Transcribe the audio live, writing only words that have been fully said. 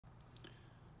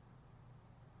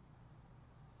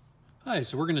Hi,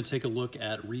 so we're going to take a look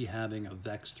at rehabbing a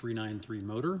VEX 393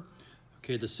 motor.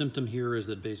 Okay, the symptom here is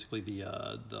that basically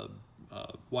the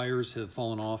wires have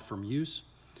fallen off from use.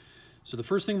 So the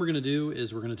first thing we're going to do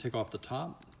is we're going to take off the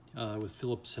top with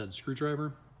Phillips head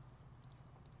screwdriver.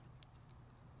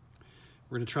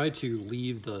 We're going to try to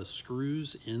leave the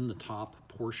screws in the top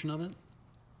portion of it.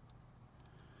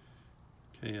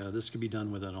 Okay, this could be done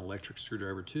with an electric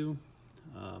screwdriver too.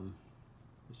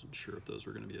 Wasn't sure if those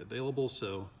were going to be available,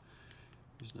 so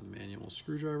using a manual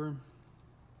screwdriver.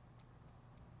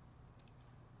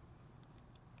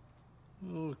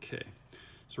 Okay,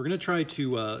 so we're going to try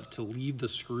to leave the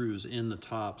screws in the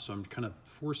top. So I'm kind of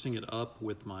forcing it up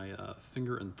with my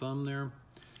finger and thumb there,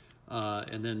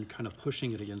 and then kind of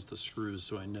pushing it against the screws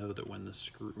so I know that when the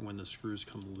screws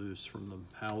come loose from the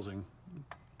housing.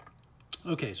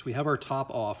 Okay, so we have our top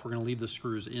off. We're going to leave the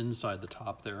screws inside the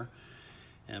top there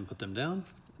and put them down.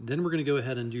 Then we're going to go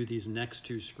ahead and do these next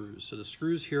two screws. So the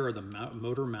screws here are the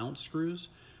motor mount screws.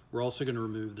 We're also going to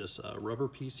remove this rubber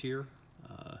piece here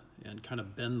and kind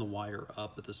of bend the wire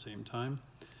up at the same time.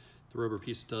 The rubber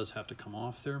piece does have to come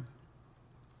off there.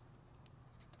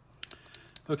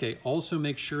 Okay, also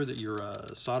make sure that your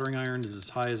soldering iron is as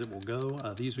high as it will go.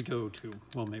 These would go to,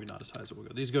 well, maybe not as high as it will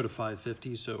go. These go to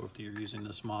 550, so if you're using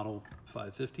this model,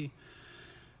 550.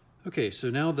 Okay,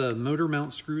 so now the motor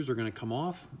mount screws are going to come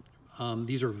off.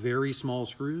 These are very small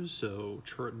screws, so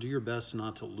do your best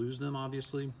not to lose them,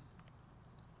 obviously.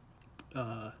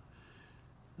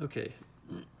 Okay.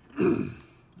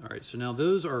 All right, so now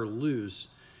those are loose,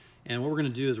 and what we're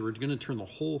going to do is we're going to turn the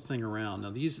whole thing around.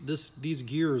 Now these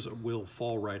gears will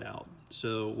fall right out.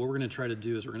 So what we're going to try to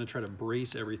do is we're going to try to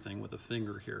brace everything with a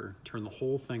finger here, turn the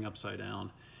whole thing upside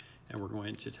down, and we're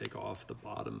going to take off the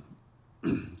bottom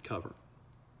cover.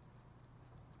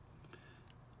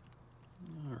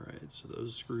 All right, so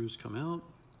those screws come out.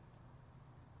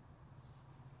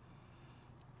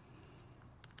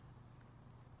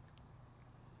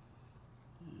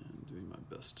 And doing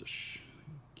my best to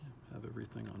have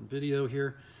everything on video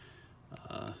here,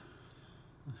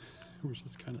 which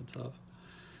is kind of tough.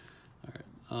 All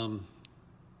right.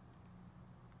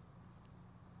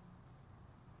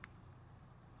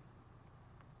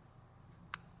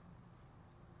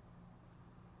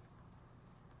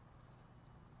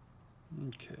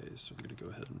 Okay, so I'm going to go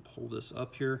ahead and pull this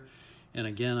up here, and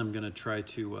again I'm going to try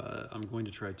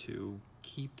to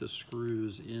keep the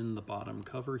screws in the bottom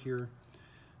cover here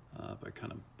by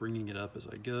kind of bringing it up as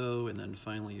I go, and then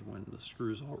finally when the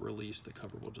screws all release, the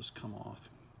cover will just come off.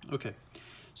 Okay,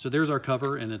 so there's our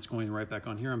cover, and it's going right back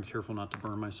on here. I'm careful not to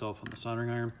burn myself on the soldering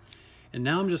iron. And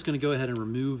now I'm just going to go ahead and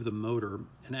remove the motor,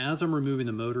 and as I'm removing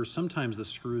the motor, sometimes the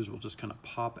screws will just kind of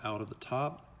pop out of the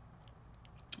top.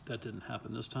 That didn't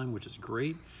happen this time, which is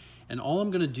great. And all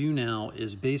I'm going to do now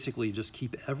is basically just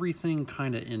keep everything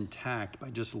kind of intact by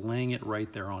just laying it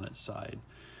right there on its side.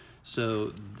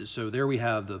 So there we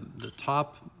have the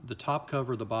top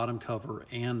cover, the bottom cover,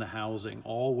 and the housing,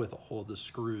 all with all of the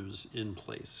screws in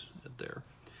place there.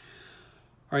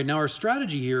 All right, now our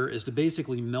strategy here is to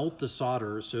basically melt the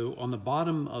solder. So on the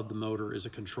bottom of the motor is a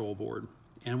control board.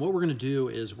 And what we're going to do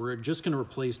is we're just going to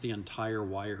replace the entire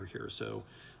wire here. So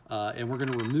and we're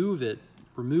going to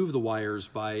remove the wires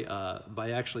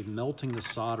by actually melting the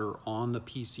solder on the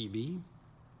PCB.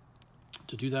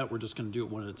 To do that, we're just going to do it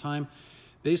one at a time.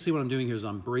 Basically what I'm doing here is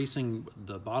I'm bracing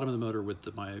the bottom of the motor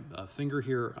with my finger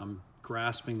here. I'm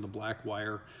grasping the black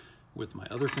wire with my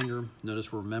other finger.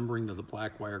 Notice we're remembering that the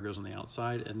black wire goes on the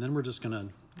outside, and then we're just going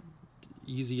to,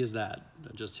 easy as that,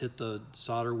 just hit the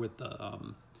solder with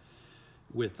the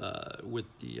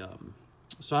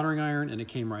soldering iron, and it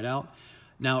came right out.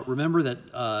 Now, remember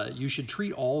that you should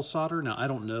treat all solder. Now, I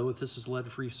don't know if this is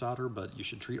lead-free solder, but you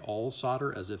should treat all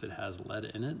solder as if it has lead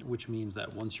in it, which means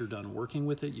that once you're done working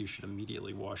with it, you should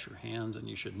immediately wash your hands, and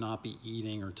you should not be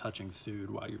eating or touching food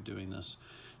while you're doing this.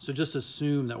 So just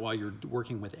assume that while you're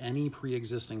working with any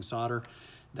pre-existing solder,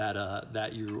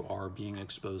 that you are being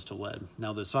exposed to lead.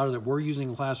 Now, the solder that we're using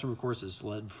in the classroom, of course, is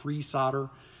lead-free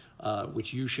solder,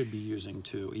 which you should be using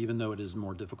too, even though it is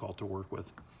more difficult to work with.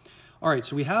 All right,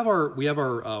 so we have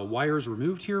our wires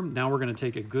removed here. Now we're going to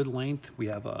take a good length. We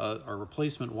have our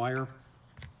replacement wire.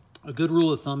 A good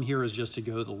rule of thumb here is just to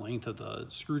go the length of the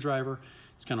screwdriver.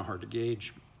 It's kind of hard to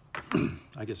gauge.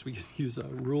 I guess we could use a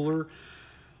ruler.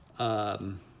 But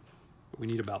we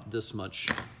need about this much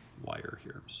wire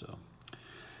here. So,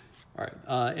 all right,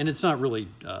 and it's not really,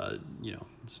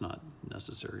 it's not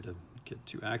necessary to get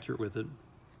too accurate with it.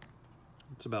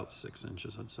 It's about 6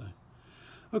 inches, I'd say.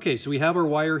 Okay, so we have our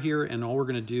wire here, and all we're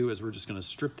going to do is we're just going to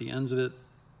strip the ends of it.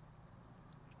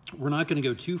 We're not going to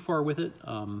go too far with it.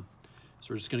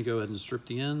 So we're just going to go ahead and strip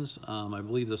the ends. I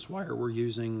believe this wire we're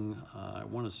using, I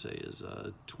want to say is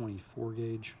a 24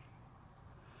 gauge.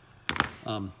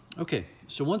 Okay,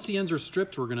 so once the ends are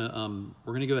stripped, we're gonna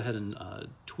go ahead and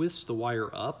twist the wire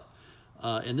up,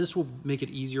 and this will make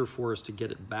it easier for us to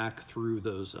get it back through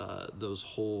those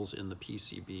holes in the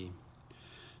PCB.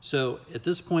 So at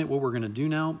this point, what we're gonna do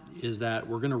now is that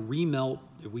we're gonna remelt.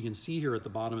 If we can see here at the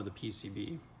bottom of the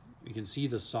PCB, you can see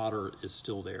the solder is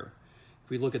still there. If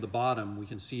we look at the bottom, we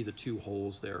can see the two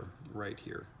holes there, right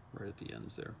here, right at the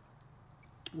ends there.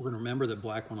 We're gonna remember the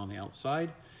black one on the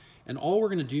outside. And all we're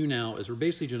gonna do now is we're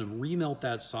basically gonna remelt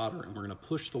that solder, and we're gonna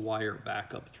push the wire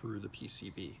back up through the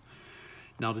PCB.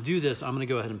 Now to do this, I'm gonna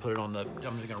go ahead and put it on I'm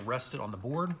gonna rest it on the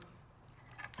board.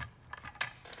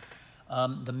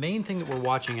 The main thing that we're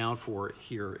watching out for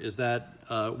here is that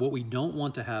what we don't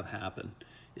want to have happen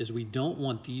is we don't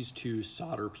want these two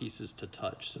solder pieces to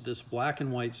touch. So this black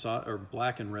and white or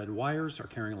black and red wires are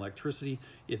carrying electricity.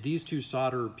 If these two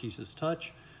solder pieces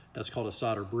touch, that's called a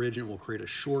solder bridge, and it will create a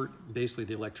short. Basically,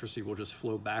 the electricity will just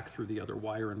flow back through the other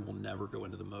wire and will never go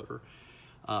into the motor.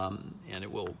 And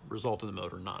it will result in the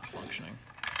motor not functioning.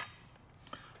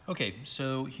 Okay,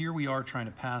 so here we are trying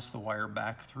to pass the wire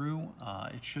back through.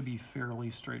 It should be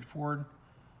fairly straightforward.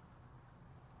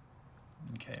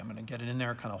 Okay, I'm gonna get it in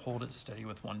there, kind of hold it steady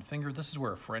with one finger. This is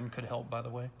where a friend could help, by the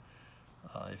way.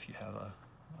 If you have a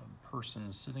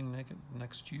person sitting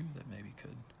next to you that maybe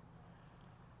could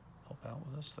help out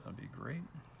with this, that would be great.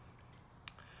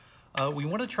 We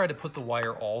want to try to put the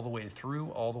wire all the way through,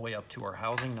 all the way up to our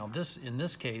housing. Now in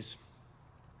this case,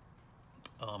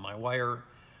 my wire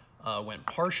went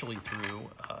partially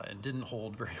through and didn't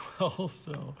hold very well,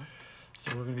 so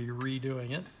we're going to be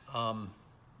redoing it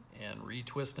and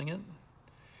retwisting it.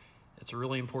 It's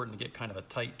really important to get kind of a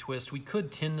tight twist. We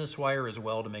could tin this wire as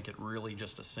well to make it really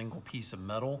just a single piece of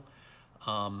metal.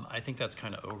 I think that's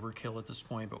kind of overkill at this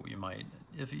point, but we might,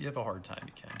 if you have a hard time,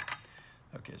 you can.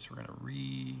 Okay, so we're gonna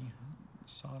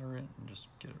re-solder it and just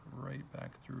get it right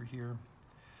back through here.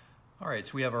 All right,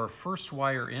 so we have our first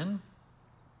wire in,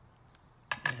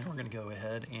 and we're gonna go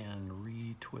ahead and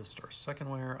re-twist our second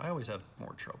wire. I always have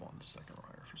more trouble on the second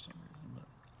wire for some reason,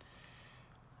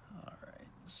 but. All right,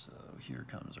 so here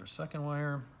comes our second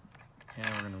wire, and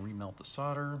we're gonna remelt the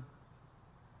solder.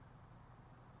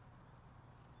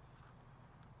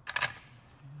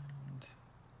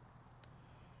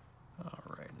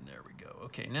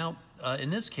 Okay, now in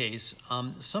this case,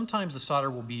 sometimes the solder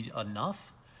will be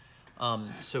enough.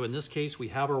 So in this case, we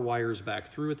have our wires back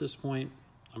through at this point.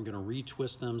 I'm gonna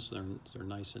retwist them so they're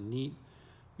nice and neat.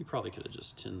 We probably could have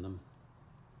just tinned them.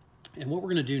 And what we're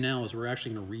gonna do now is we're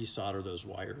actually gonna resolder those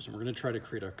wires, and we're gonna try to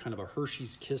create a kind of a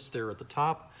Hershey's kiss there at the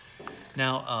top.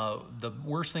 Now, the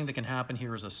worst thing that can happen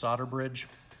here is a solder bridge.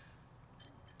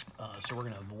 So we're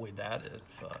gonna avoid that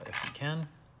if we can.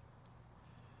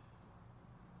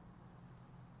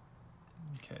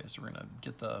 Okay, so we're gonna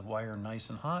get the wire nice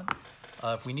and hot.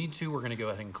 If we need to, we're gonna go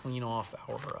ahead and clean off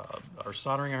our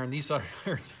soldering iron. These soldering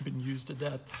irons have been used to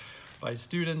death by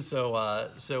students. So,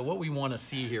 so what we wanna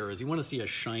see here is you wanna see a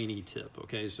shiny tip,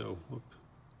 okay? So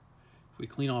if we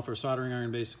clean off our soldering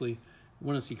iron, basically, we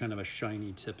wanna see kind of a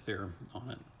shiny tip there on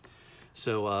it.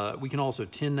 So we can also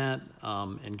tin that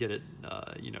and get it,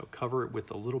 you know, cover it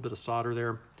with a little bit of solder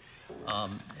there,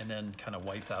 and then kind of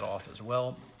wipe that off as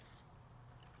well.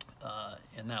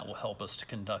 And that will help us to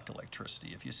conduct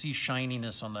electricity. If you see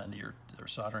shininess on the end of your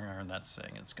soldering iron, that's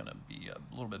saying it's going to be a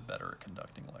little bit better at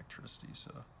conducting electricity.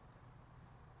 So,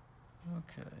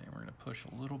 okay, we're going to push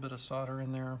a little bit of solder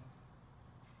in there.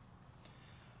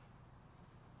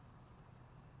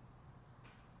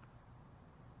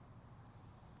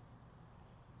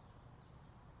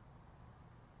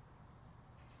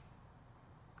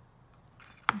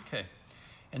 Okay.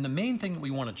 And the main thing that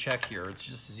we want to check here, it's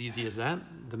just as easy as that.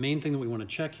 The main thing that we want to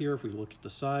check here, if we look at the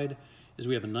side, is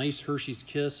we have a nice Hershey's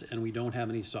kiss and we don't have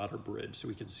any solder bridge. So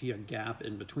we can see a gap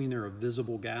in between there, a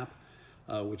visible gap,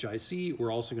 which I see.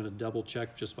 We're also going to double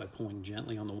check just by pulling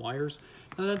gently on the wires.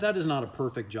 Now that is not a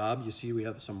perfect job. You see we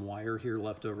have some wire here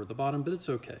left over at the bottom, but it's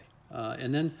okay.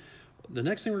 And then the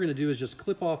next thing we're going to do is just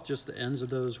clip off just the ends of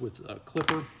those with a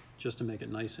clipper, just to make it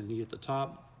nice and neat at the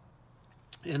top.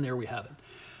 And there we have it.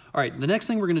 All right, the next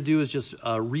thing we're gonna do is just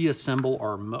reassemble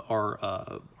our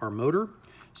motor.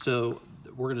 So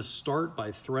we're gonna start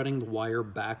by threading the wire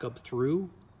back up through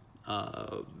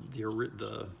the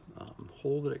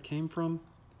hole that it came from.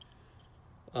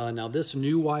 Now this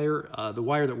new wire, the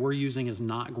wire that we're using is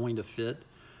not going to fit.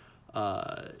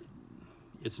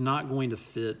 It's not going to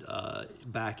fit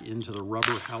back into the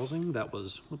rubber housing. That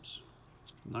was, whoops,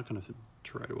 I'm not gonna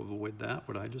try to avoid that,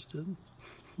 what I just did.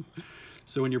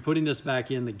 So when you're putting this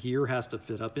back in, the gear has to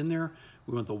fit up in there.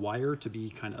 We want the wire to be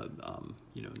kind of,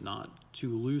 you know, not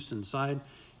too loose inside,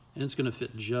 and it's gonna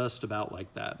fit just about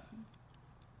like that.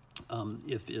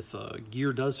 If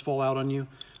gear does fall out on you,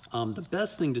 the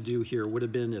best thing to do here would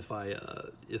have been if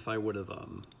I would have,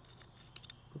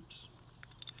 oops.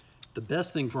 The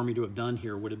best thing for me to have done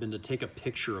here would have been to take a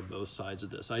picture of both sides of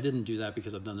this. I didn't do that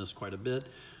because I've done this quite a bit,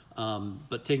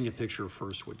 but taking a picture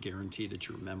first would guarantee that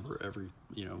you remember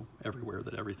everywhere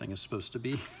that everything is supposed to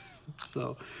be.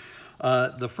 So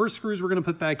the first screws we're going to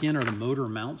put back in are the motor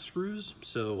mount screws.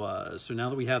 So now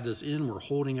that we have this in, we're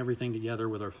holding everything together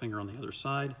with our finger on the other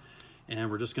side, and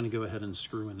we're just going to go ahead and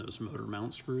screw in those motor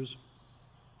mount screws.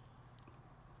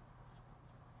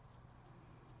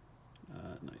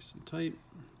 Nice and tight.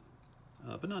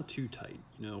 But not too tight.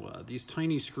 You know, these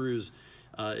tiny screws,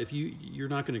 if you're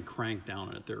not going to crank down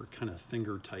on it, they're kind of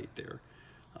finger tight there.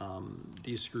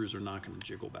 These screws are not going to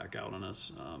jiggle back out on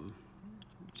us,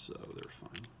 so they're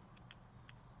fine.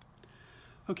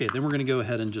 Okay, then we're going to go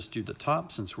ahead and just do the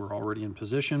top since we're already in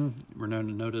position. We're going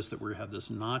to notice that we have this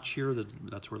notch here,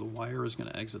 that's where the wire is going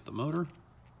to exit the motor.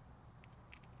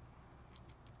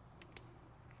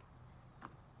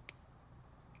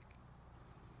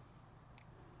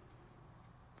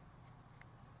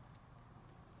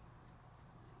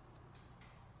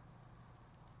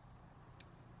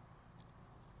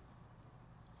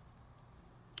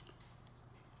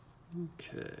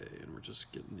 Okay, and we're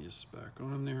just getting these back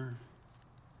on there.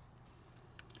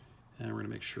 And we're going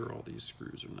to make sure all these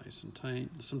screws are nice and tight.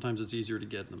 Sometimes it's easier to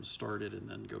get them started and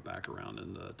then go back around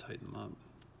and tighten them up.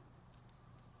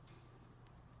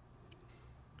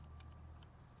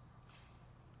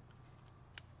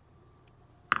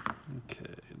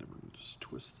 Okay, and then we're going to just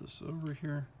twist this over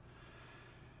here.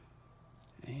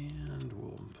 And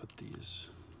we'll put these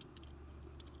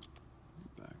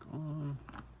back on.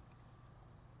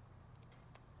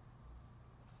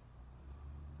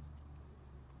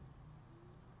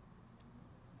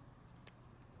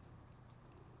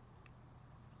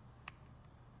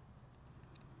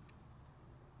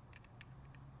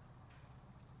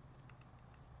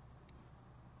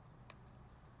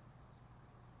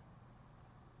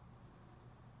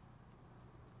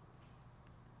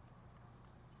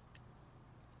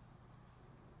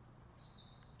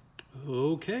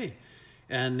 Okay,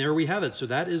 and there we have it. So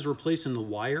that is replacing the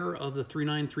wire of the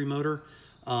 393 motor,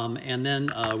 and then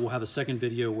we'll have a second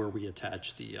video where we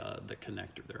attach the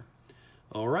connector there.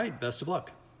 All right, best of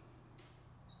luck.